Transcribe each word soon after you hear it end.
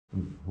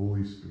and of the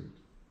Holy Spirit.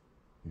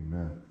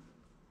 Amen.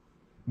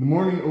 In the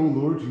morning, O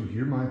Lord, you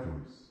hear my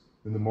voice.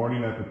 In the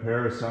morning I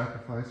prepare a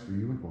sacrifice for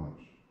you and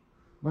watch.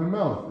 My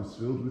mouth is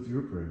filled with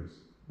your praise,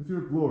 with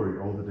your glory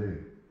all the day.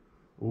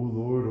 O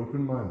Lord,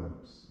 open my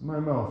lips, and my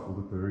mouth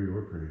will declare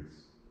your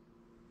praise.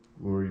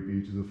 Glory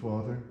be to the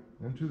Father,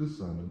 and to the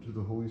Son, and to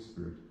the Holy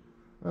Spirit,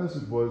 as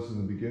it was in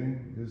the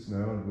beginning, is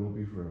now, and will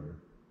be forever.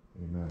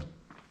 Amen.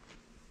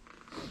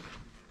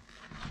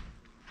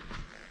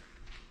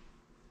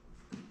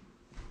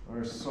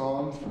 Our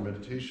psalm for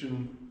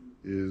meditation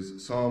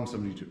is Psalm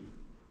 72.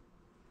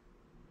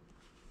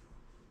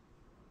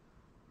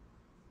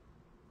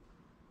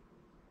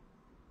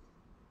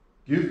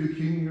 Give the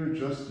king your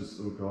justice,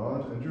 O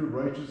God, and your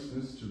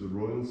righteousness to the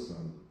royal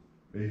son.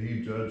 May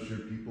he judge your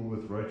people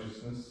with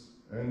righteousness,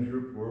 and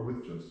your poor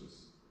with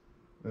justice.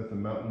 Let the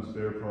mountains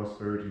bear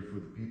prosperity for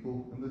the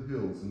people, and the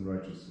hills in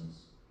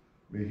righteousness.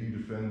 May he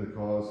defend the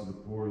cause of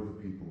the poor of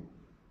the people,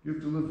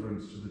 give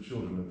deliverance to the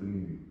children of the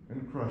needy,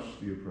 and crush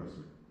the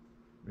oppressor.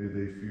 May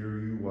they fear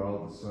you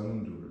while the sun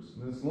endures,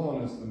 and as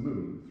long as the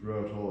moon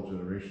throughout all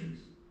generations.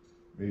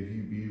 May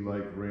he be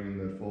like rain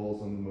that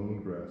falls on the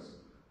mown grass,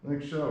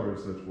 like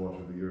showers that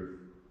water the earth.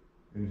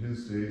 In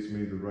his days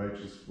may the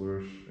righteous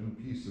flourish, and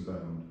peace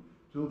abound,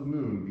 till the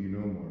moon be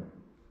no more.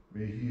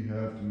 May he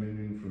have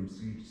dominion from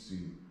sea to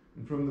sea,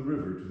 and from the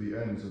river to the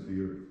ends of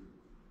the earth.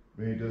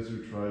 May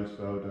desert tribes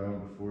bow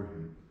down before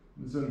him,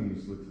 and his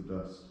enemies lick the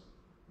dust.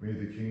 May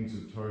the kings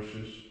of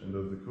Tarshish and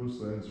of the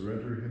coastlands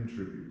render him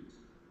tribute.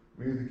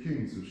 May the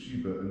kings of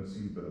Sheba and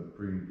Seba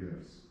bring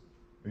gifts.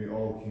 May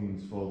all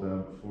kings fall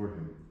down before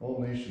him,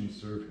 all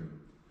nations serve him.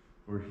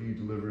 For he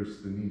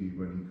delivers the needy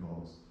when he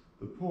calls,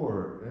 the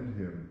poor and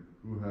him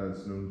who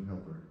has no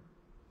helper.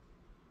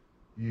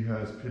 He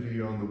has pity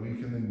on the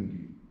weak and the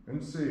needy,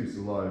 and saves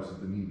the lives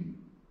of the needy.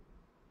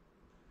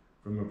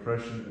 From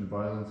oppression and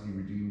violence he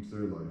redeems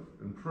their life,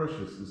 and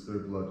precious is their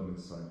blood in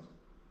his sight.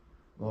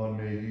 Long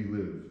may he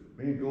live.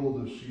 May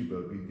gold of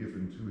Sheba be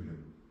given to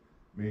him.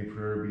 May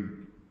prayer be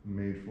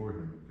made for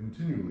him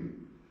continually,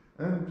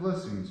 and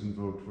blessings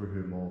invoked for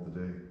him all the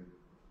day.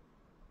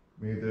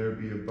 May there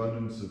be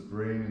abundance of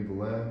grain in the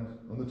land.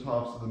 On the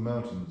tops of the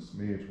mountains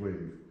may it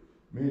wave.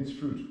 May its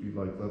fruit be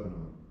like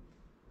Lebanon.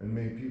 And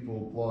may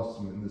people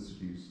blossom in the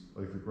cities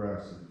like the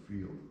grass of the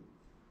field.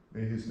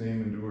 May his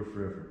name endure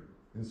forever.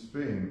 His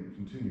fame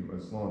continue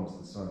as long as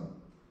the sun.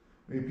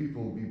 May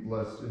people be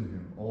blessed in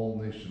him.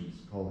 All nations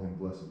call him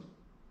blessed.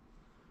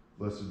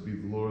 Blessed be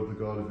the Lord, the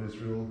God of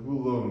Israel, who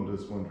alone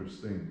does wondrous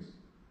things.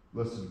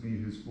 Blessed be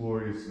his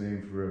glorious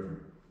name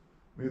forever.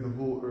 May the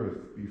whole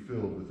earth be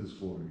filled with his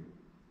glory.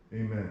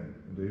 Amen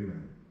and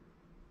amen.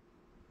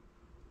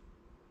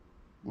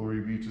 Glory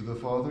be to the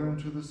Father, and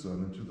to the Son,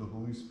 and to the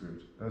Holy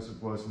Spirit, as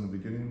it was in the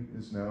beginning,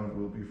 is now, and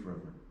will be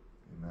forever.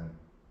 Amen.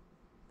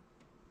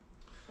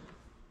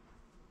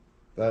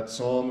 That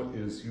psalm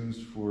is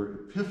used for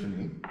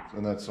Epiphany,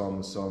 and that psalm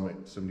is Psalm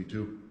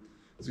 72.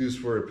 It's used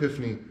for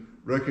Epiphany,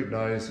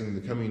 recognizing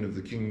the coming of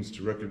the kings,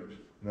 to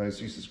recognize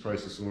Jesus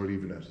Christ as Lord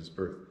even at his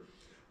birth.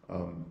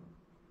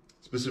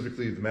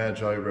 Specifically, the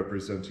Magi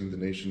representing the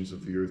nations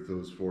of the earth,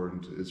 those foreign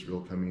to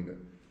Israel coming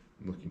and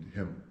looking to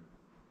him.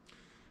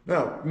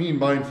 Now, being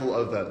mindful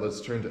of that,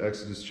 let's turn to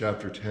Exodus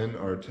chapter 10,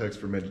 our text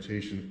for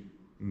meditation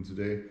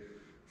today,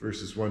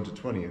 verses 1 to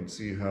 20, and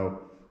see how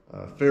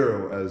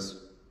Pharaoh,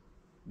 as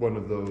one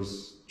of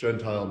those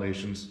Gentile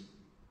nations,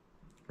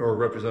 or a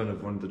representative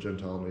of one of the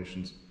Gentile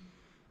nations,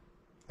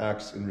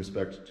 acts in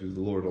respect to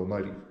the Lord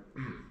Almighty.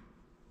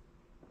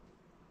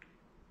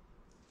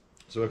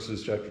 So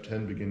Exodus chapter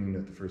 10, beginning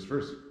at the first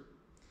verse.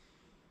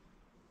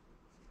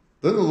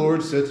 Then the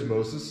Lord said to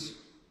Moses,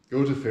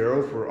 "Go to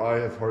Pharaoh, for I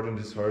have hardened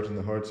his heart and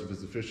the hearts of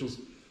his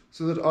officials,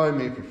 so that I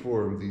may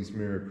perform these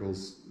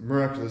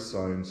miraculous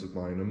signs of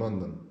mine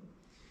among them,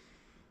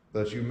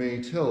 that you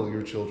may tell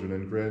your children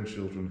and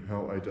grandchildren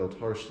how I dealt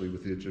harshly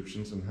with the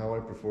Egyptians and how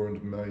I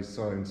performed my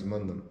signs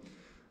among them,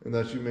 and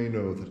that you may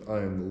know that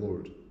I am the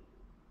Lord."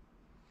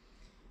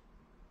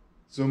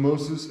 So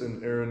Moses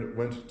and Aaron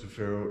went to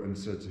Pharaoh and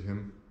said to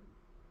him,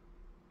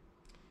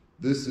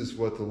 "This is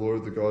what the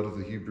Lord, the God of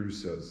the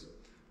Hebrews, says.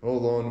 How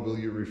long will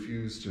you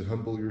refuse to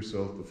humble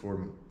yourself before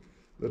me?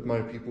 Let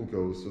my people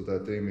go so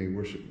that they may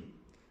worship me.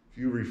 If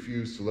you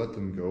refuse to let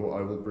them go,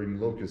 I will bring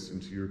locusts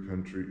into your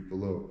country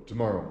below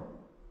tomorrow.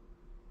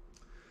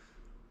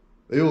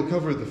 They will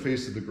cover the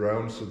face of the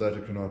ground so that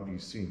it cannot be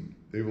seen.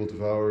 They will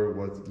devour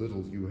what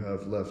little you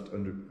have left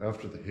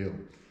after the hail,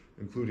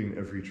 including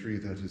every tree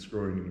that is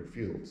growing in your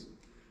fields.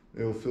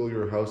 They will fill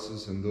your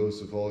houses and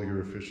those of all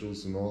your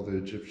officials and all the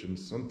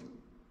Egyptians,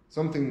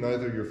 something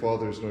neither your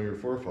fathers nor your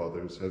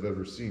forefathers have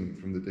ever seen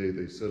from the day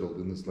they settled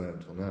in this land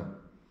till now."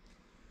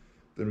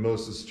 Then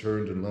Moses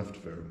turned and left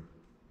Pharaoh.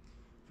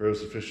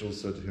 Pharaoh's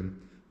officials said to him,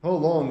 "How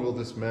long will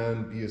this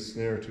man be a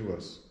snare to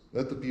us?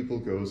 Let the people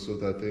go so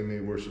that they may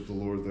worship the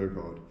Lord their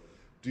God.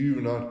 Do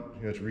you not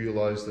yet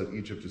realize that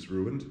Egypt is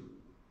ruined?"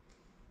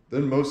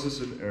 Then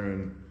Moses and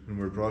Aaron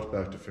were brought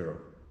back to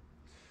Pharaoh.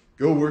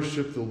 "Go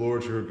worship the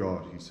Lord your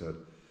God," he said,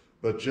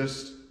 but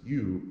just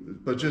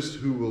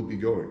who will be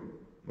going?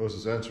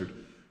 Moses answered,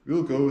 "We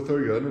will go with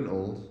our young and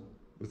old,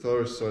 with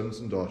our sons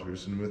and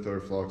daughters, and with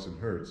our flocks and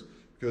herds,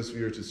 because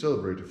we are to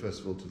celebrate a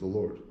festival to the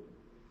Lord."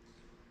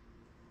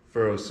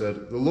 Pharaoh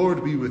said, "The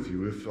Lord be with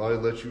you if I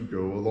let you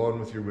go along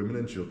with your women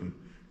and children.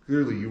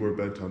 Clearly you are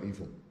bent on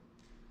evil."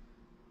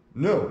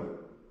 "No,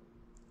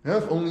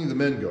 have only the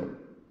men go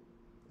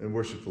and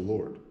worship the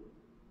Lord,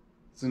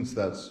 since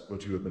that's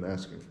what you have been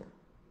asking for."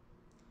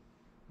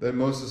 Then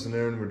Moses and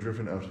Aaron were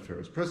driven out of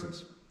Pharaoh's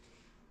presence.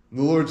 And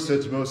the Lord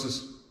said to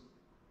Moses,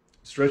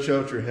 "Stretch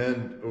out your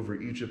hand over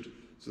Egypt,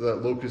 so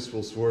that locusts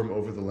will swarm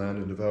over the land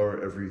and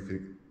devour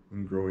everything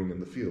growing in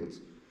the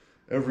fields,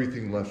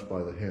 everything left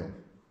by the hail."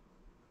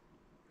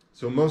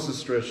 So Moses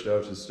stretched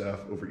out his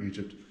staff over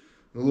Egypt.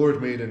 The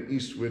Lord made an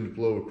east wind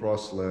blow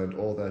across the land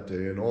all that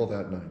day and all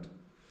that night.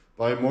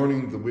 By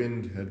morning the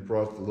wind had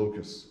brought the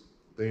locusts.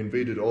 They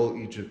invaded all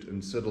Egypt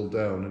and settled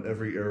down in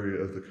every area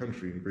of the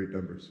country in great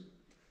numbers.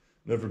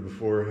 Never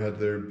before had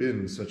there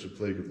been such a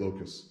plague of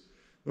locusts,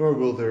 nor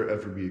will there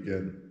ever be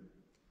again.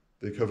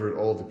 They covered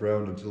all the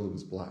ground until it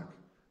was black.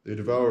 They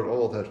devoured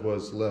all that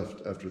was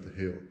left after the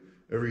hail,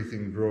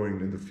 everything growing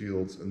in the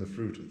fields and the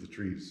fruit of the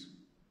trees.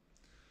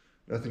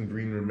 Nothing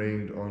green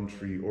remained on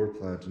tree or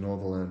plant in all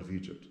the land of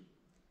Egypt.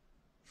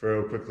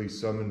 Pharaoh quickly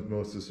summoned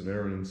Moses and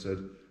Aaron and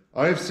said,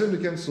 "I have sinned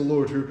against the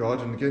Lord your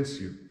God and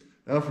against you.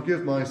 Now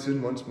forgive my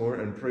sin once more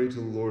and pray to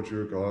the Lord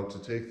your God to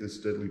take this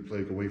deadly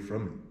plague away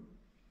from me."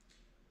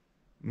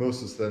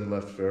 Moses then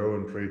left Pharaoh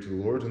and prayed to the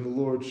Lord, and the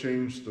Lord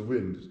changed the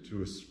wind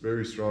to a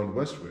very strong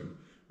west wind,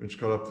 which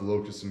caught up the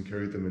locusts and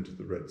carried them into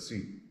the Red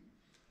Sea.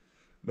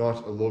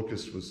 Not a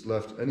locust was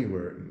left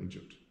anywhere in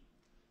Egypt.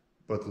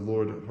 But the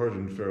Lord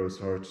hardened Pharaoh's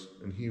heart,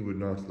 and he would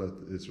not let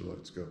the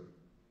Israelites go.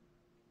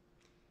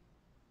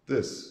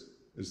 This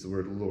is the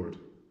word of the Lord.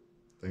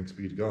 Thanks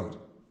be to God.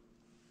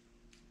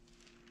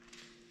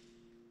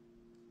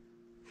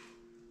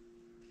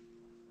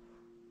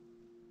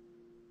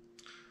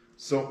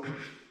 So,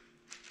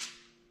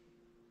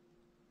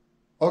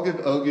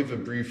 I'll give a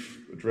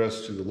brief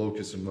address to the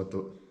locusts and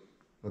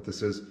what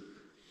this is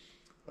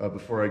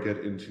before I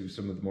get into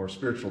some of the more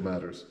spiritual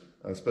matters,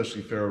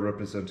 especially Pharaoh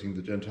representing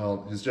his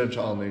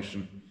Gentile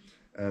nation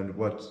and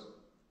what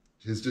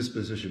his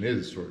disposition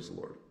is towards the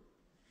Lord.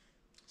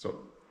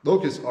 So,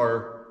 locusts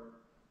are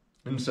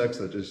insects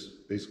that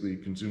just basically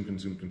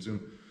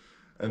consume,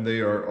 and they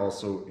are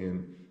also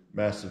in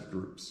massive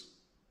groups.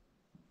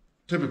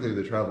 Typically,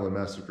 they travel in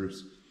massive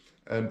groups,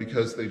 and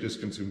because they just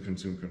consume,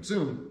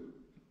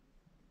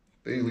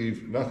 they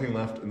leave nothing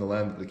left in the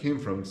land that they came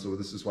from. So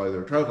this is why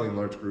they're traveling in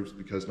large groups,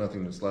 because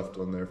nothing is left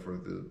on there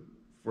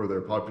for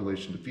their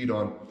population to feed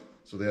on.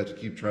 So they had to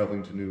keep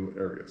traveling to new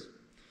areas.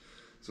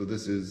 So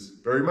this is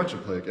very much a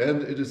plague,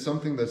 and it is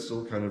something that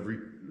still kind of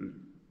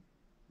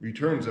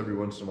returns every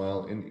once in a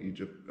while in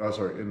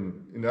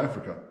in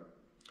Africa,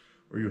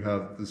 where you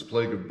have this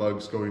plague of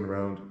bugs going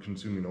around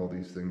consuming all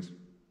these things,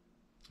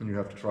 and you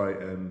have to try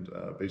and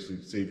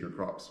basically save your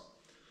crops.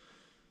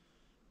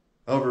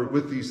 However,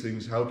 with these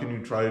things, how can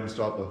you try and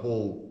stop a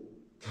whole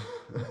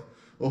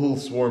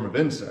swarm of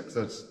insects?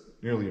 That's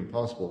nearly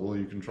impossible. Well,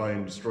 you can try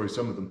and destroy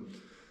some of them,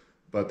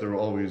 but there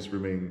will always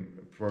remain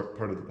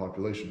part of the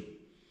population.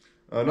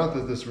 Not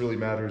that this really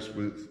matters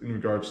in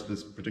regards to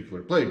this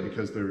particular plague,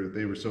 because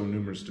they were so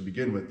numerous to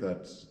begin with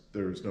that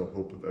there is no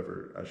hope of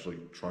ever actually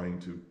trying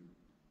to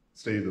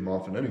stave them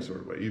off in any sort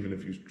of way, even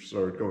if you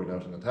started going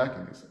out and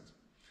attacking these things.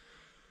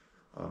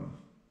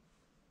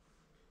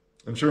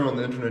 I'm sure on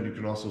the internet you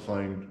can also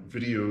find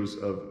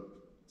videos of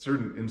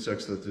certain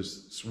insects that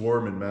just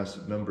swarm in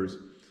massive numbers,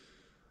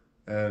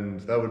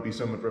 and that would be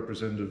somewhat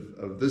representative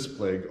of this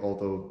plague,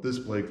 although this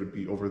plague would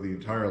be over the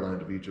entire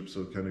land of Egypt,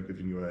 so kind of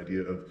giving you an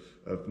idea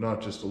of not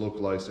just a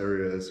localized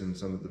area as in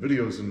some of the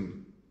videos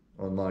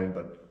online,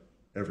 but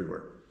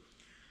everywhere.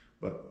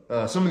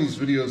 But some of these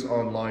videos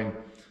online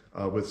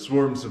with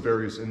swarms of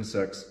various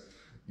insects,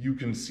 you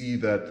can see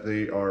that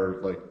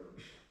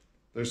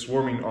they're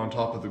swarming on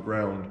top of the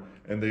ground,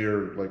 and they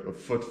are like a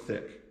foot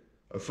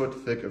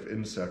thick of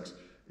insects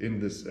in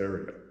this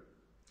area.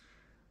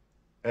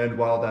 And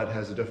while that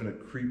has a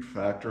definite creep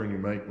factor, and you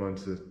might want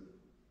to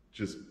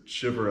just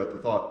shiver at the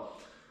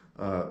thought,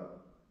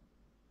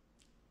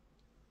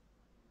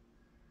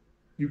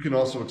 you can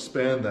also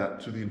expand that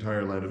to the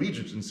entire land of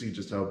Egypt and see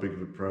just how big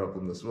of a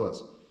problem this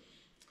was.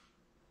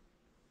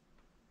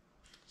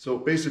 So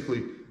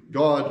basically,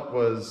 God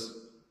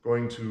was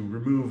going to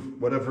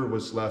remove whatever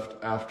was left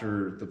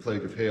after the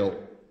plague of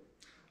hail,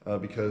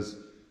 because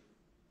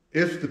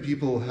if the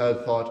people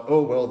had thought,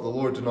 oh, well, the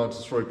Lord did not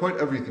destroy quite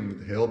everything with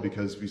the hail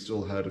because we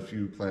still had a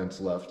few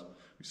plants left,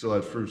 we still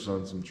had fruits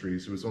on some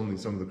trees, it was only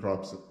some of the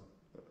crops,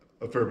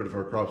 a fair bit of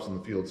our crops in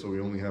the field, so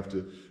we only have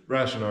to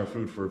ration our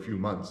food for a few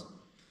months.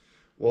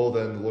 Well,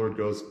 then the Lord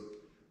goes,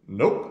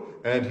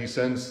 nope, and he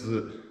sends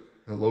the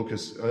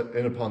locusts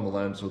in upon the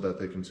land so that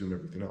they consume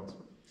everything else.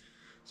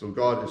 So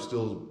God is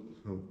still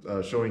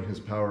showing his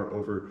power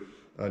over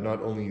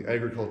not only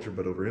agriculture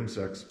but over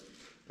insects,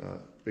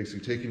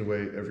 basically taking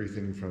away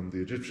everything from the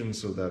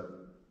Egyptians so that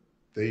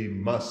they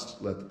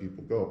must let the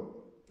people go,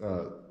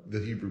 the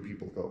Hebrew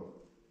people go.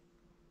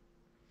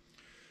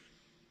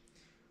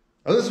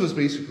 And this was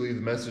basically the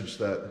message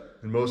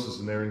that Moses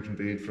and Aaron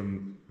conveyed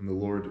from the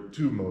Lord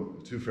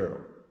to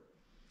Pharaoh.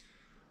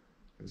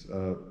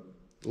 The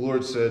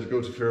Lord said,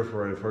 "Go to Pharaoh,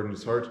 for I have hardened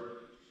his heart."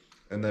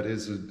 And that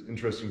is an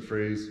interesting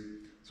phrase.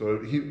 So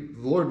the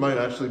Lord might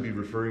actually be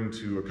referring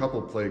to a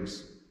couple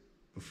plagues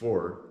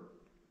before,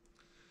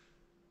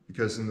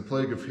 because in the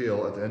plague of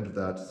hail, at the end of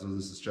that, so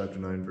this is chapter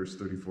 9, verse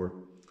 34,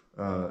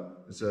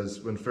 it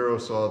says, "When Pharaoh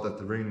saw that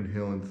the rain and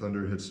hail and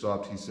thunder had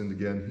stopped, he sinned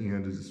again. He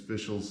and his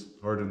officials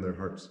hardened their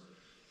hearts."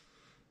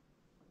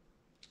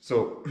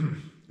 So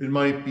it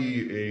might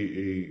be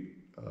a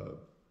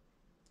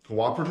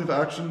cooperative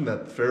action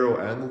that Pharaoh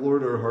and the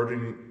Lord are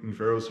hardening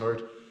Pharaoh's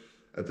heart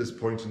at this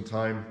point in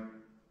time,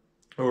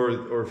 or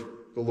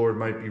the Lord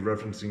might be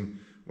referencing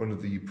one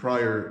of the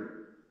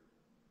prior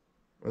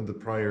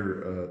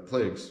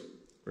plagues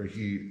where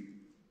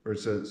it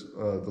says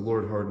the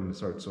Lord hardened his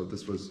heart. So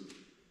this was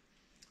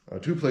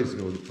 2 plagues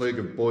ago, the plague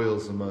of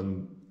boils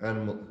among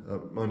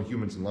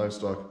humans and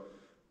livestock.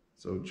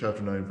 So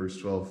chapter 9, verse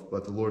 12,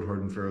 "But the Lord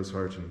hardened Pharaoh's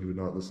heart, and he would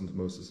not listen to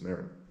Moses and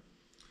Aaron."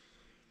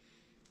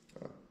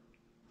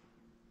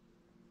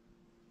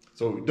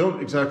 So we don't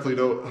exactly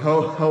know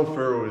how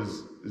Pharaoh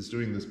is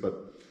doing this,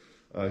 but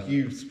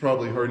he's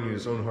probably hardening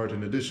his own heart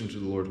in addition to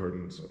the Lord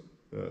hardening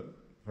the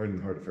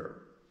heart of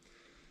Pharaoh.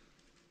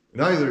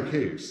 In either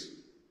case,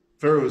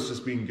 Pharaoh is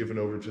just being given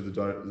over to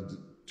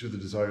the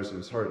desires of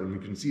his heart, and we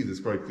can see this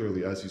quite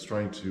clearly as he's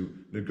trying to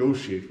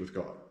negotiate with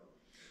God.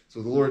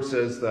 So the Lord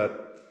says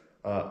that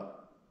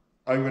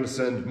I'm going to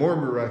send more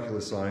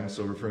miraculous signs,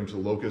 so referring to the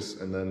locusts,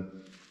 and then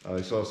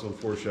he's also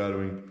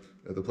foreshadowing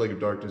the plague of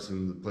darkness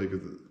and the plague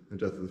of the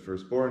death of the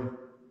firstborn,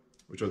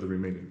 which are the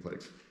remaining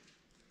plagues.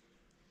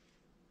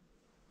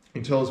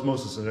 He tells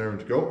Moses and Aaron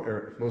to go.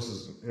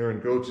 Moses and Aaron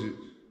go to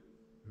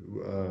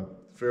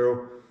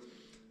Pharaoh,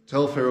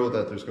 tell Pharaoh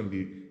that there's going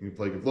to be a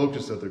plague of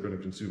locusts, that they're going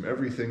to consume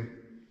everything.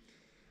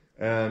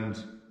 And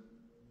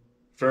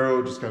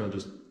Pharaoh just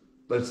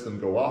lets them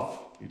go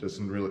off.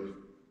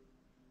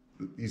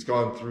 He's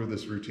gone through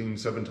this routine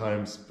 6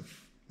 times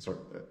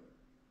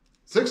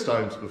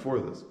before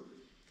this.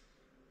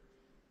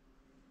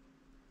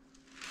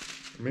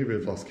 Maybe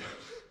I've lost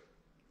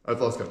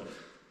count.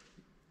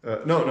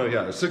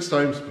 6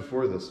 times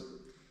before this.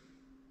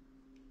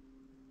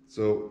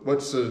 So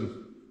what's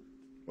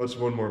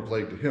one more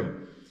plague to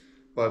him?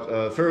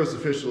 But Pharaoh's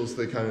officials,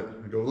 they kind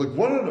of go, like,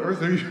 "What on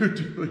earth are you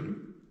doing?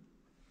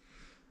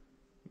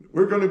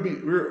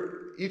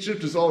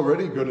 Egypt is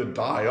already going to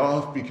die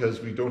off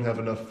because we don't have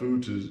enough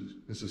food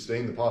to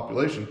sustain the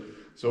population.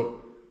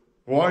 So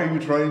why are you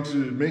trying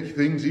to make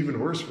things even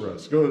worse for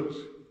us? Go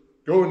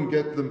and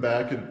get them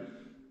back." And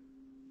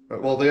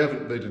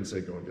they didn't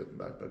say go and get them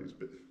back, but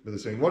they're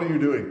saying, "What are you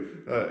doing?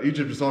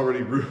 Egypt is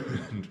already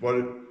ruined.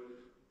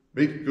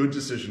 Make good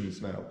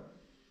decisions now."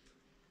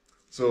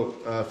 So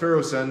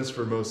Pharaoh sends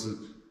for Moses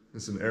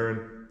and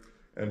Aaron,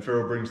 and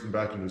Pharaoh brings them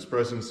back into his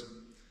presence,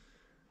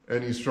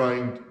 and he's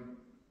trying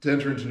to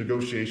enter into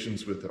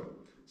negotiations with them.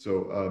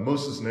 So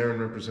Moses and Aaron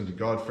representing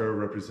God, Pharaoh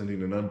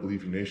representing an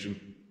unbelieving nation,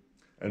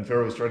 and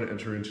Pharaoh is trying to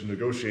enter into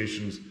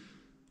negotiations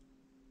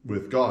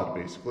with God,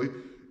 basically,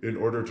 in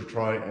order to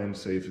try and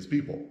save his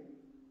people.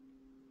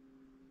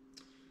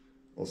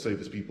 Well, save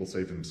his people,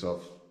 save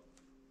himself.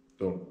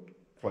 Don't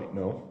quite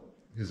know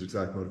his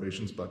exact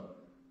motivations, but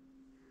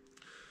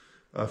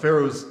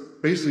Pharaoh's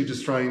basically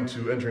just trying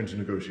to enter into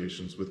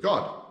negotiations with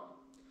God.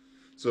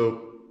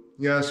 So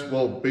he asks,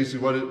 well, basically,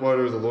 what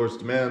are the Lord's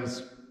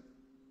demands?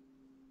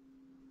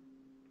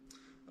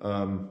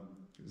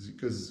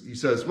 Because he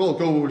says, well,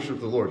 go worship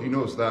the Lord. He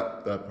knows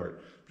that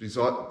part.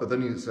 But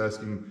then he's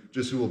asking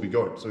just who will be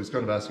going. So he's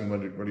kind of asking,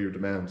 what are your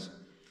demands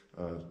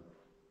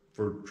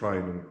for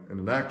trying and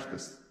enact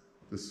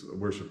this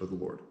worship of the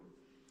Lord?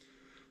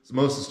 So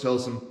Moses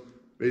tells him,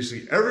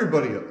 basically,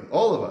 everybody,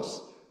 all of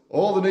us,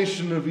 all the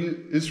nation of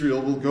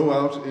Israel will go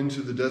out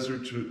into the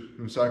desert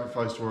to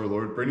sacrifice to our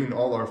Lord, bringing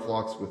all our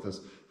flocks with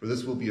us, for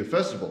this will be a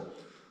festival.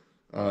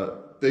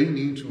 They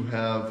need to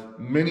have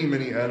many,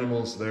 many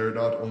animals there,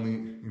 not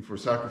only for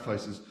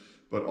sacrifices,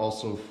 but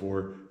also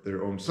for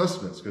their own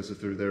sustenance, because if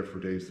they're there for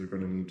days, they're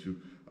going to need to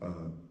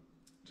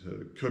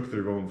cook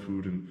their own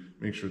food and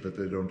make sure that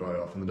they don't die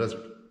off in the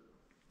desert.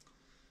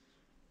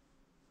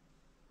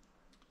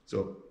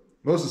 So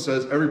Moses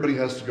says everybody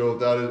has to go.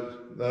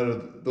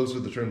 Those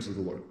are the terms of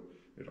the Lord.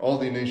 All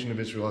the nation of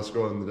Israel has to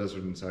go out in the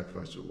desert and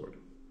sacrifice to the Lord.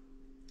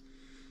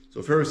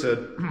 So Pharaoh says,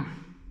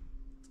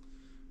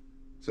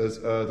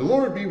 the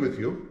Lord be with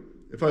you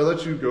if I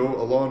let you go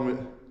along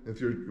with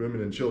your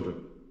women and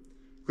children.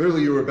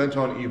 Clearly you are bent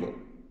on evil.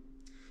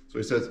 So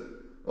he says,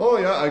 oh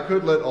yeah, I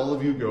could let all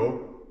of you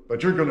go,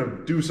 but you're going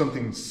to do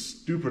something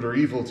stupid or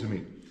evil to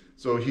me.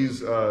 So he's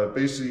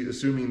basically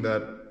assuming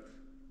that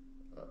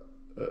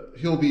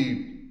he'll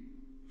be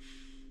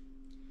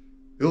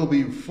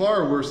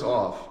far worse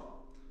off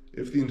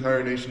if the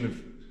entire nation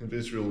of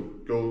Israel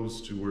goes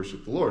to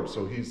worship the Lord.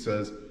 So he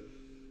says,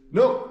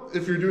 no,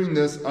 if you're doing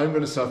this, I'm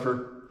going to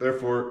suffer.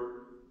 Therefore,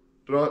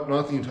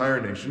 not the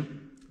entire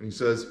nation. And he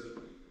says,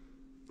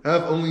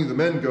 have only the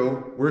men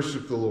go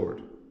worship the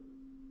Lord.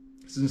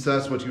 since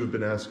that's what you have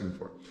been asking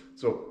for.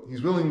 So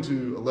he's willing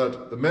to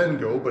let the men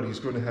go, but he's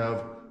going to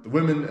have the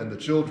women and the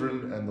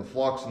children and the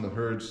flocks and the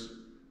herds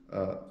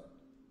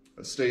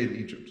stay in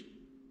Egypt.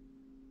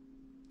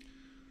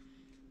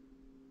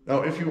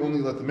 Now, if you only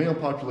let the male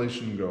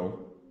population go,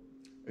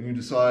 and you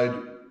decide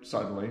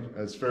suddenly,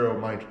 as Pharaoh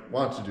might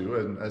want to do,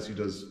 and as he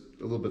does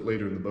a little bit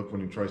later in the book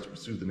when he tries to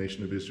pursue the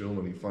nation of Israel,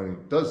 when he finally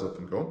does let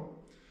them go,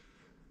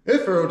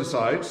 if Pharaoh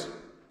decides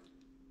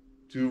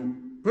to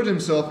put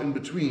himself in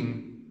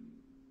between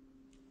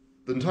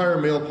the entire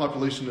male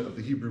population of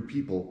the Hebrew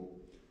people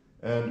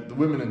and the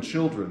women and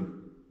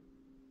children,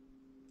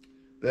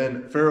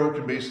 then Pharaoh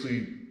can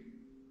basically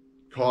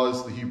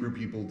cause the Hebrew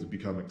people to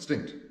become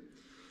extinct.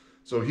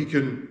 So he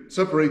can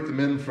separate the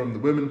men from the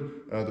women.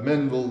 The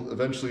men will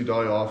eventually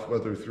die off,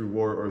 whether through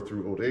war or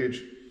through old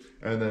age.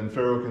 And then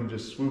Pharaoh can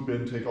just swoop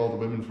in, take all the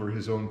women for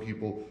his own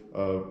people,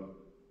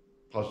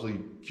 possibly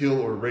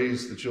kill or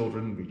raise the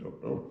children, we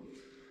don't know.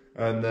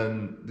 And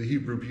then the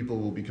Hebrew people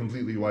will be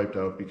completely wiped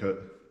out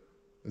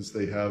because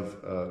they have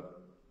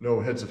no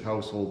heads of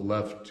household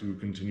left to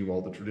continue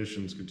all the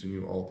traditions,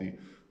 continue all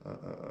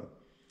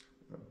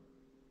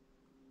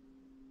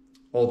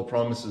the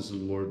promises of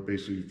the Lord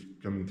basically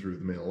coming through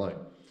the male line.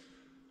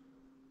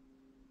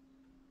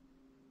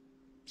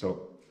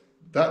 So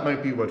that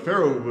might be what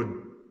Pharaoh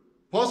would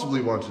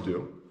possibly want to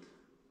do.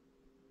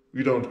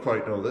 We don't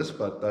quite know this,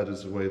 but that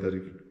is a way that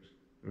it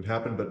would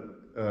happen.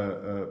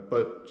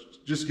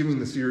 But just giving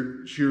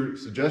the sheer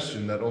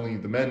suggestion that only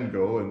the men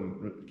go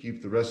and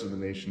keep the rest of the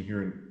nation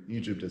here in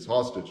Egypt as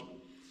hostage,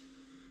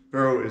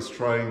 Pharaoh is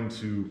trying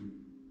to,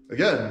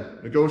 again,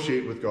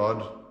 negotiate with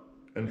God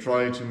and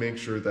try to make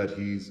sure that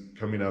he's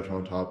coming out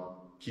on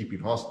top, keeping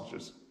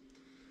hostages,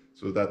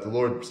 so that the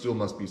Lord still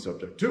must be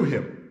subject to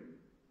him.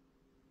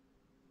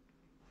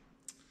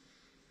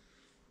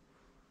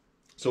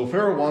 So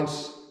Pharaoh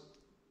wants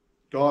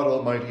God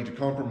Almighty to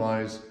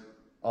compromise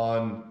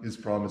on his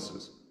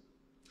promises.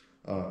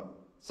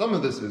 Some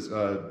of this is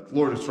the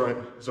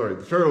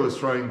Pharaoh is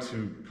trying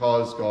to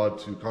cause God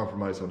to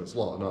compromise on his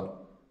law,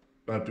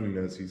 not doing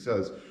as he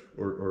says,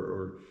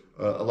 or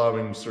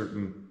allowing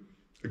certain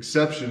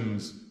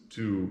exceptions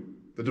to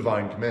the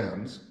divine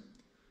commands.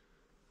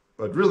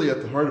 But really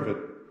at the heart of it,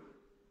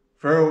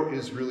 Pharaoh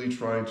is really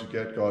trying to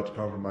get God to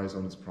compromise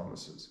on his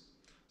promises.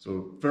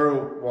 So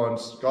Pharaoh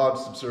wants God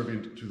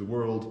subservient to the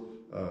world,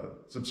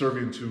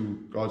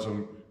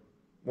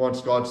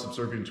 wants God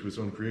subservient to his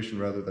own creation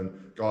rather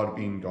than God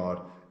being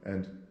God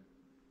and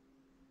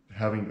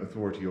having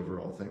authority over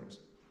all things,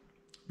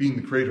 being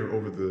the creator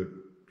over the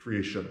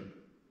creation.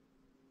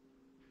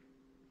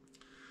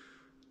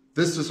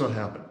 This does not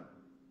happen.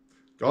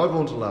 God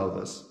won't allow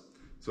this.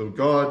 So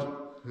God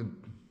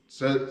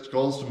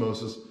calls to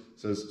Moses,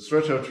 says,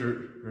 stretch out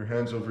your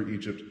hands over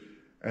Egypt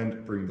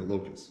and bring the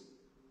locusts.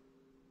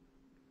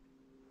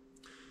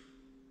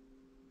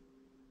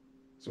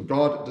 So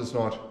God does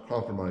not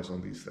compromise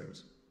on these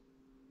things,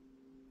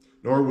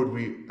 nor would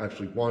we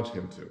actually want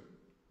him to.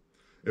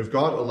 If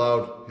God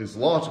allowed his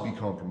law to be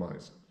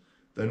compromised,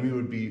 then we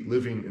would be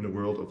living in a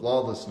world of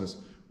lawlessness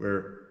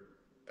where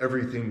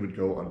everything would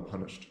go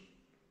unpunished.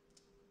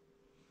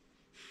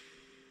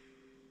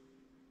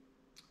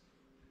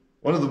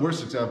 One of the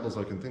worst examples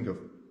I can think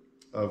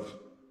of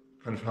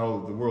kind of how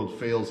the world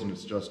fails in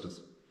its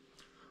justice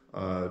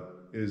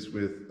is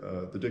with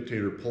the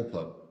dictator Pol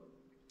Pot.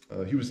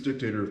 He was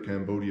dictator of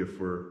Cambodia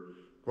for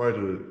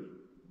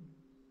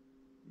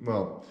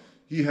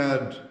he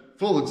had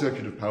full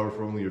executive power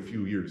for only a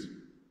few years,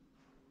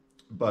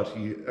 but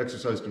he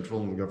exercised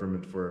control in the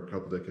government for a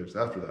couple decades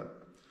after that.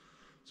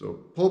 So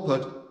Pol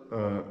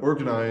Pot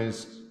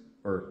organized,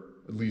 or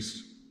at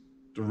least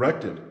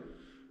directed,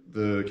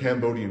 the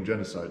Cambodian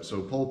genocide.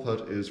 So Pol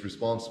Pot is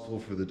responsible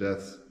for the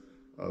death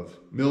of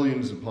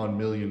millions upon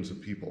millions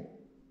of people.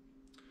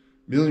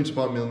 Millions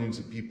upon millions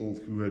of people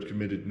who had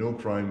committed no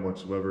crime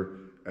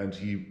whatsoever, and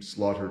he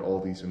slaughtered all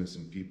these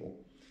innocent people.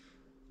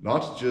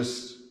 Not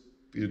just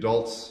the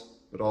adults,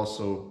 but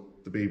also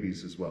the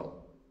babies as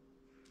well.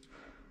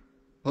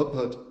 Pol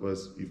Pot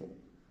was evil.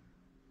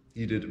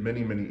 He did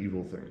many, many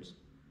evil things.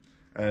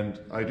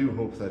 And I do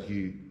hope that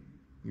he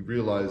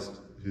realized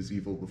his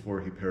evil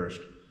before he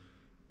perished.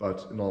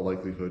 But in all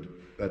likelihood,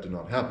 that did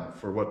not happen.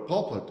 For what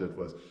Pol Pot did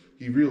was,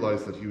 he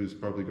realized that he was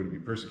probably going to be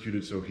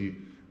persecuted, so he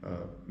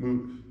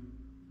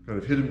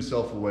hid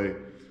himself away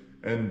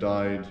and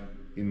died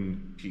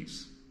in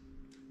peace.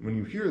 When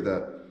you hear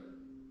that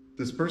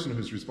this person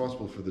who's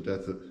responsible for the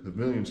death of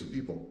millions of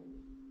people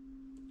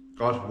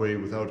got away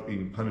without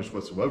being punished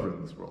whatsoever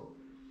in this world,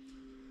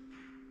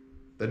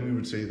 then we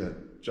would say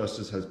that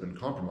justice has been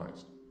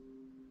compromised.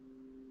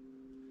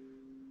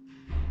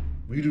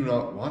 We do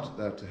not want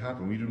that to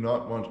happen. We do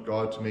not want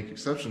God to make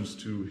exceptions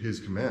to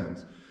his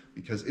commands,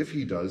 because if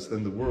he does,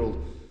 then the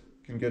world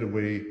can get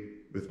away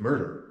with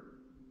murder,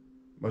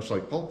 much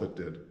like Pol Pot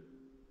did.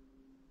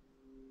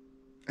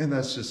 And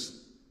that's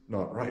just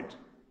not right.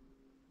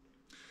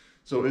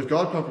 So if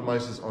God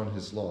compromises on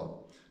his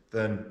law,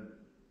 then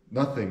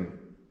nothing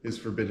is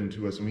forbidden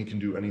to us and we can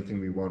do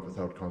anything we want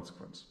without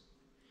consequence.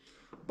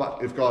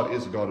 But if God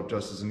is a God of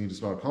justice and he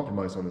does not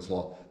compromise on his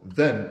law,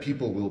 then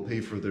people will pay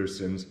for their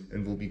sins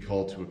and will be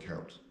called to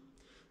account.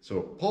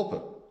 So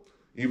pulpit,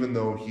 even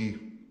though he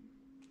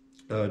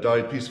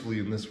died peacefully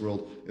in this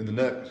world, in the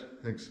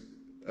next,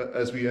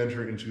 as we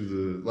enter into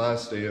the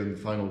last day and the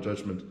final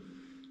judgment,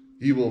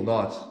 he will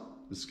not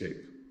escape.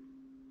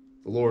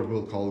 The Lord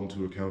will call him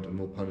to account and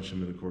will punish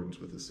him in accordance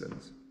with his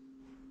sins.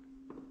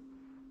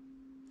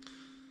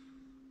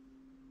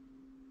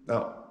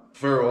 Now,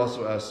 Pharaoh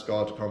also asked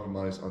God to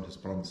compromise on his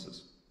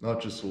promises,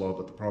 not just the law,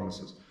 but the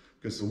promises.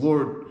 Because the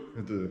Lord,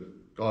 the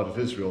God of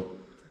Israel,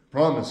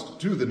 promised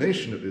to the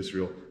nation of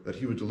Israel that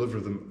he would deliver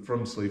them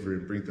from slavery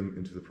and bring them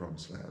into the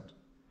promised land.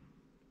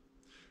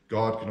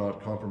 God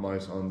cannot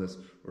compromise on this,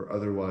 or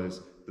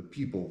otherwise the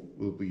people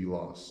will be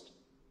lost.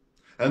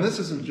 And this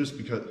isn't just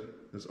because,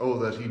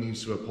 that he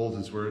needs to uphold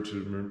his word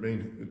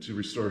to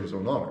restore his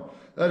own honor.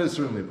 That is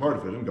certainly a part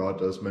of it, and God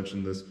does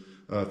mention this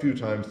a few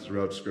times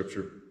throughout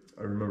Scripture.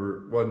 I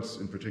remember once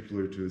in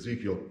particular to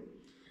Ezekiel.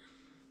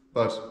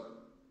 But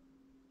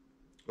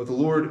what the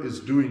Lord is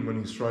doing when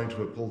he's trying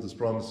to uphold his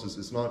promises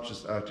is not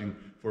just acting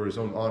for his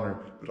own honor,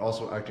 but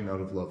also acting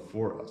out of love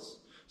for us.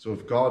 So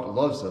if God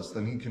loves us,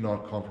 then he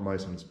cannot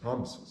compromise on his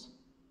promises.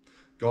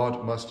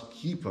 God must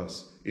keep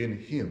us in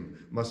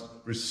him, must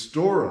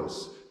restore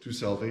us to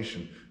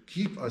salvation,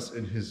 keep us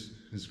in his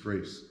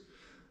grace.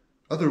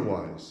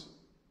 Otherwise,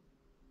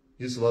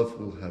 his love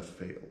will have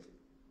failed.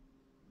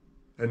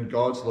 And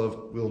God's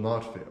love will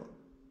not fail.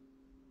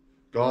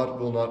 God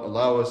will not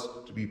allow us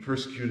to be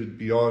persecuted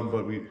beyond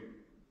what we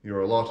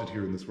are allotted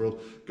here in this world.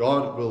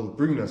 God will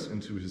bring us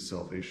into his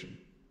salvation.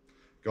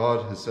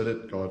 God has said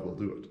it, God will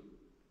do it.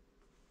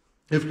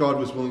 If God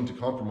was willing to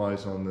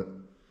compromise on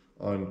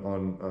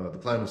the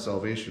plan of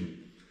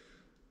salvation,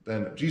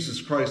 then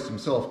Jesus Christ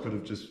himself could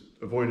have just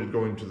avoided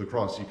going to the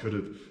cross. He could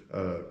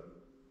have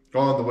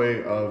gone the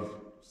way of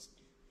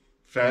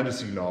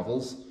fantasy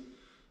novels,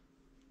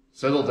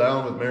 settled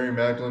down with Mary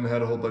Magdalene,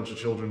 had a whole bunch of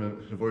children,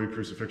 and avoided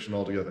crucifixion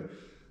altogether.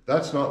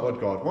 That's not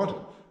what God wanted.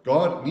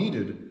 God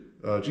needed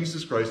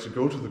Jesus Christ to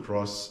go to the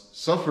cross,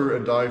 suffer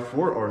and die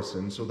for our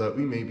sins so that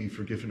we may be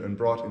forgiven and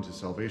brought into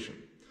salvation.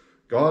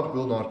 God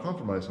will not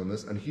compromise on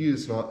this, and he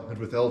had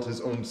withheld his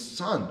own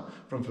Son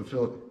from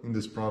fulfilling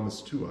this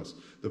promise to us,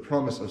 the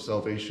promise of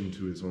salvation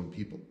to his own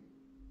people.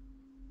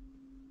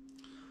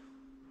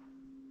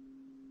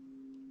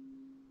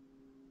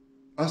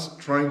 Us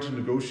trying to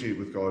negotiate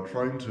with God,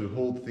 trying to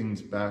hold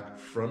things back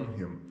from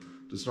him,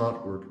 does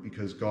not work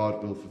because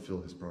God will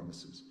fulfill his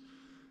promises.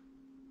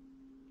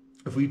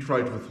 If we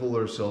try to withhold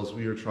ourselves,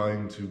 we are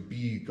trying to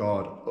be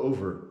God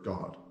over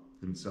God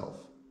himself.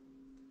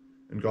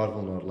 And God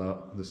will not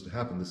allow this to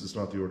happen. This is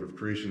not the order of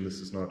creation. This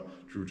is not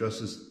true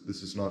justice.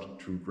 This is not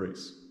true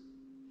grace.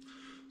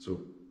 So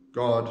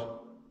God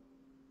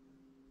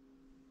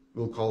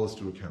will call us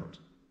to account.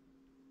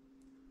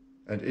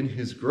 And in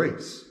his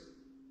grace,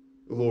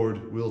 the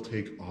Lord will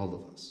take all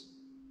of us.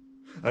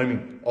 I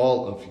mean,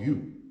 all of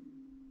you.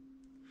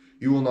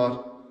 He will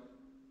not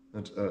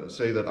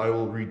say that I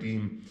will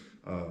redeem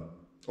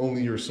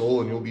only your soul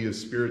and you'll be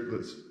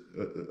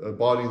a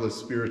bodiless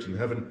spirit in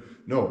heaven.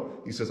 No,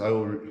 he says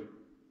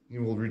he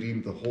will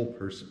redeem the whole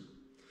person.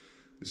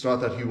 It's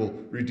not that he will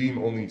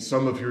redeem only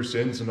some of your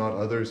sins and not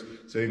others,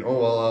 saying, oh,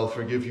 well, I'll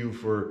forgive you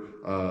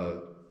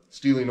for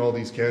stealing all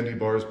these candy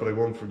bars, but I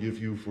won't forgive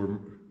you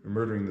for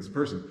murdering this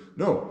person.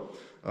 No.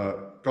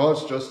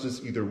 God's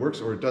justice either works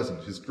or it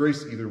doesn't. His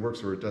grace either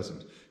works or it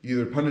doesn't. He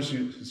either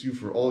punishes you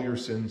for all your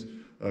sins,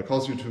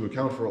 calls you to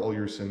account for all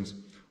your sins,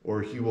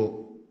 or he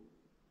will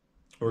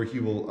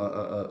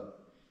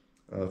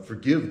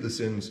forgive the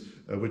sins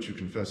which you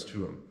confess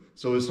to him.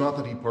 So it's not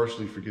that he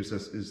partially forgives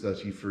us, it's that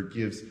he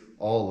forgives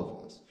all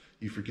of us.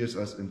 He forgives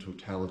us in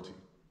totality.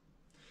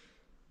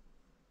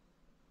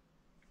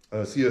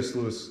 C.S.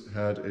 Lewis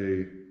had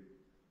a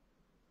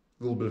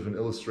little bit of an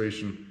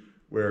illustration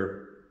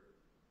where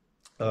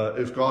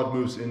if God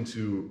moves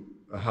into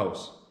a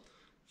house,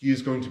 he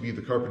is going to be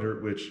the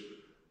carpenter which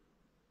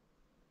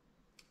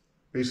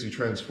basically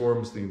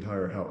transforms the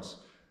entire house.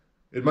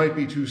 It might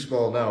be too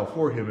small now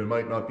for him. It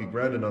might not be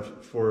grand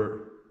enough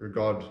for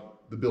God,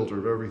 the builder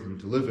of everything,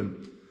 to live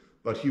in,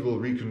 but he will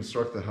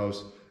reconstruct the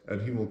house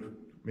and he will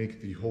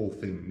make the whole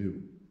thing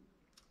new,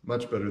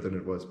 much better than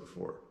it was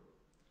before.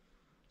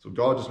 So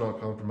God does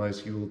not compromise.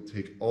 He will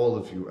take all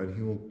of you and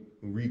he will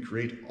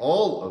recreate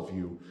all of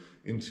you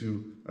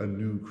into a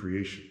new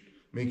creation,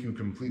 make you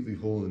completely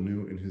whole and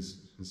new in his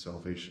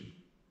salvation.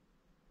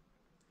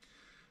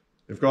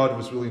 If God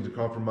was willing to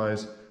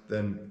compromise,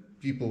 then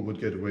people would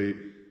get away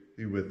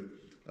with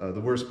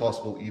the worst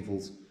possible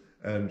evils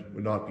and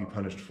would not be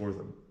punished for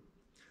them.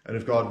 And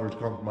if God were to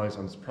compromise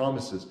on his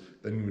promises,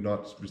 then you would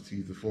not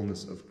receive the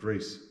fullness of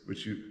grace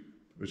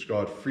which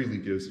God freely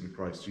gives in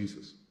Christ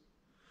Jesus.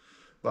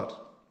 But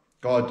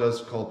God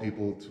does call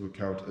people to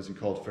account as he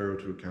called Pharaoh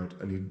to account,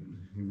 and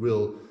he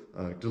will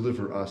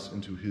deliver us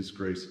into his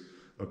grace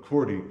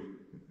according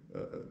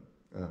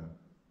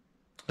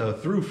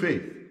through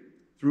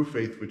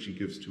faith which he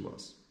gives to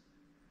us.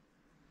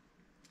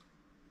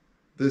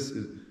 This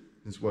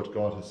is what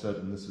God has said,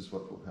 and this is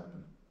what will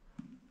happen.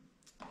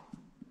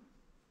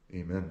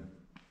 Amen.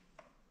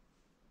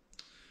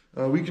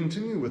 We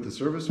continue with the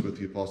service with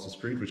the Apostles'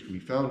 Creed, which can be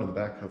found on the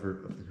back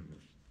cover of the hymnal.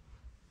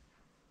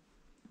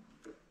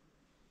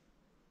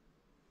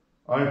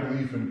 I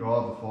believe in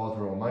God the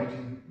Father Almighty,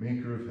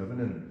 maker of heaven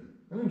and earth,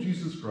 and in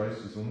Jesus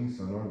Christ, his only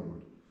Son, our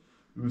Lord,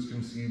 who was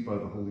conceived by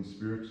the Holy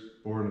Spirit,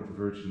 born of the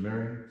Virgin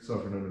Mary,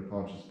 suffered under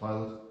Pontius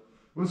Pilate,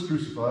 was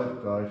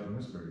crucified, died, and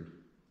was buried.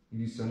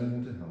 He descended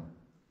into hell.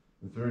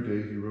 The third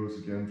day he rose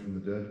again from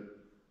the dead.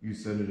 He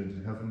ascended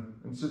into heaven,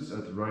 and sits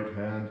at the right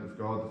hand of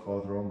God the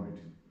Father Almighty.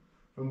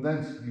 From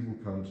thence he will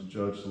come to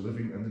judge the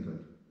living and the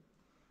dead.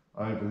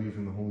 I believe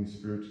in the Holy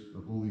Spirit,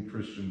 the holy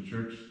Christian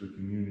Church, the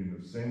communion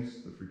of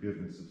saints, the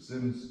forgiveness of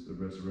sins, the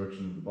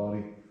resurrection of the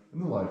body,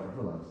 and the life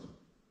everlasting.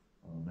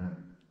 Amen.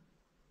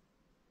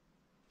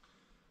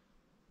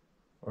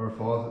 Our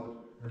Father,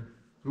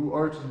 who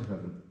art in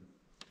heaven,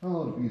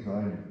 hallowed be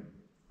thy name.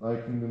 Thy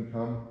kingdom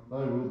come,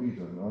 thy will be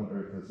done, on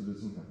earth as it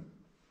is in heaven.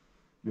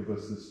 Give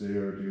us this day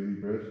our daily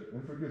bread,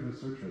 and forgive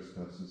us our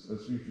trespasses,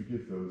 as we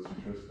forgive those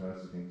who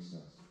trespass against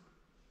us.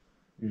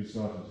 Lead us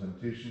not into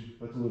temptation,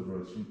 but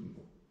deliver us from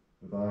evil.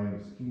 For thine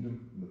is the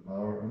kingdom, and the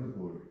power, and the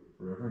glory,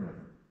 forever and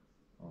ever.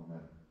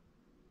 Amen.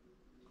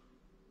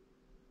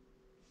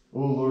 O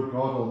Lord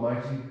God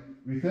Almighty,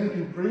 we thank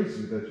and praise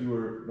you that you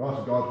are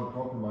not a God who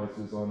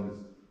compromises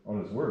on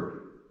his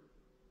word.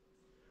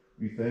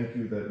 We thank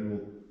you that you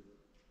will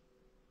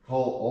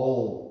call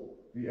all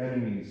the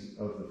enemies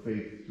of the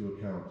faith to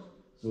account,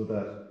 so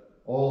that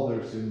all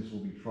their sins will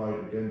be tried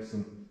against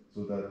them,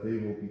 so that they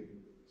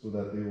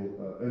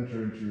will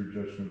enter into your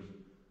judgment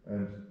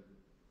and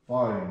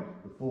find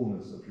the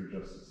fullness of your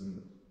justice in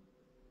them.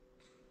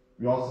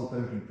 We also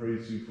thank and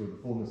praise you for the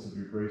fullness of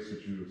your grace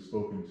which you have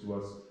spoken to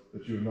us,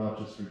 that you have not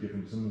just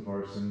forgiven some of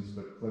our sins,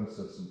 but cleansed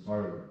us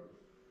entirely.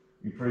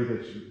 We pray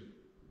that you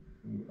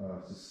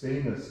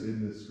sustain us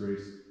in this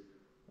grace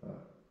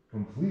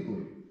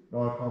completely,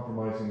 not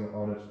compromising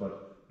on it,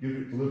 but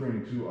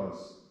delivering to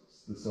us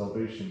the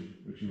salvation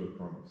which you have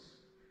promised.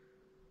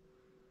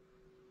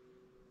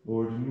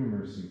 Lord, in your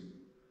mercy,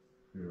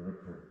 hear our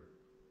prayer.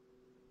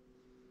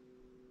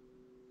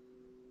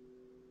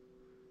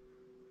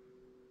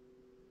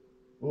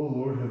 O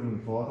Lord,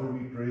 Heavenly Father,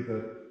 we pray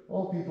that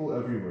all people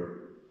everywhere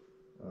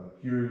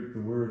hear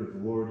the word of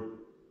the Lord.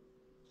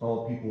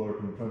 All people are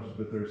confronted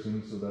with their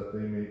sins so that they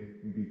may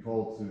be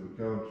called to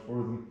account for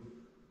them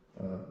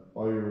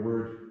by your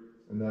word,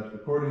 and that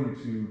according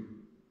to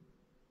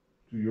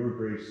your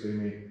grace they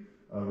may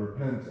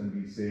repent and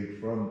be saved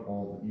from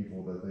all the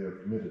evil that they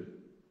have committed.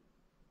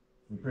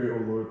 We pray, O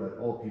Lord, that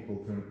all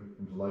people turn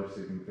into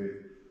life-saving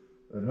faith,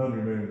 that none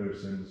remain in their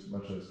sins,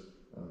 much as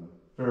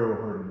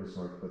Pharaoh hardened his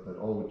heart, but that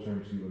all would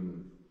turn to you and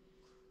live,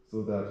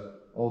 so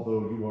that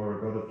although you are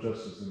a God of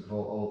justice and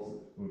call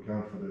all to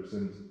account for their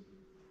sins,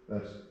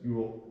 that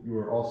you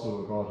are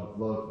also a God of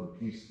love and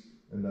peace,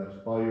 and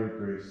that by your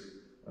grace,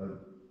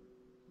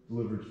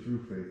 delivered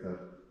through faith, that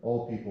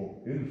all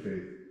people in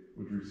faith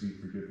would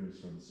receive forgiveness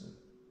from sin.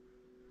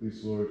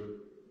 Please, Lord,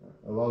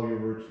 allow your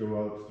word to go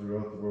out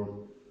throughout the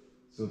world,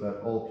 so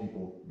that all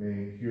people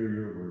may hear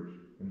your word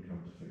and come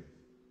to faith.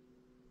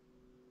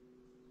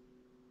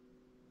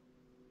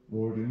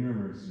 Lord, in your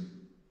mercy,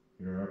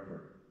 hear our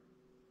prayer.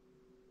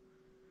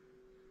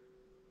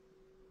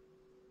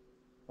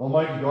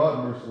 Almighty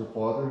God, merciful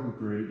Father, who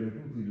created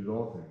and completed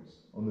all things,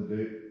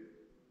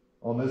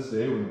 on this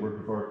day when the work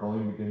of our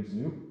calling begins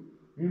anew,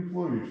 we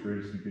implore you to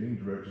grant its beginning,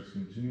 direct its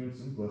continuance,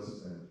 and bless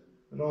its end,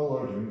 that all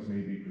our doings may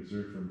be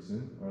preserved from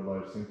sin, our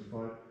lives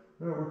sanctified,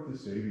 and our work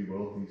this day be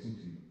well-pleasing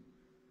to you.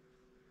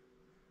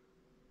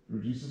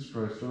 Through Jesus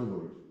Christ our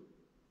Lord.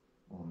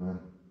 Amen.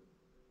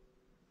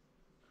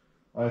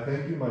 I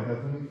thank you, my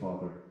heavenly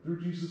Father,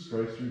 through Jesus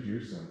Christ, your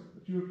dear Son,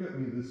 that you have kept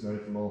me this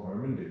night from all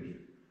harm and danger.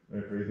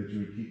 And I pray that you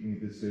would keep me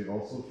this day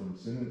also from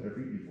sin and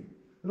every evil,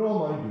 that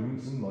all my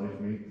doings in life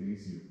may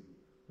please you.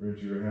 For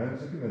into your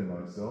hands I commend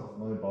myself,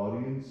 my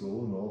body and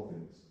soul, and all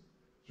things.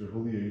 That your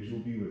holy angel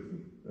be with me,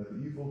 that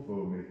the evil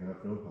foe may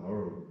have no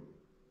power over me.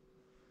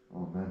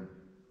 Amen.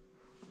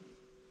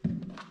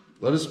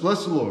 Let us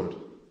bless the Lord.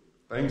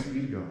 Thanks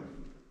be to God.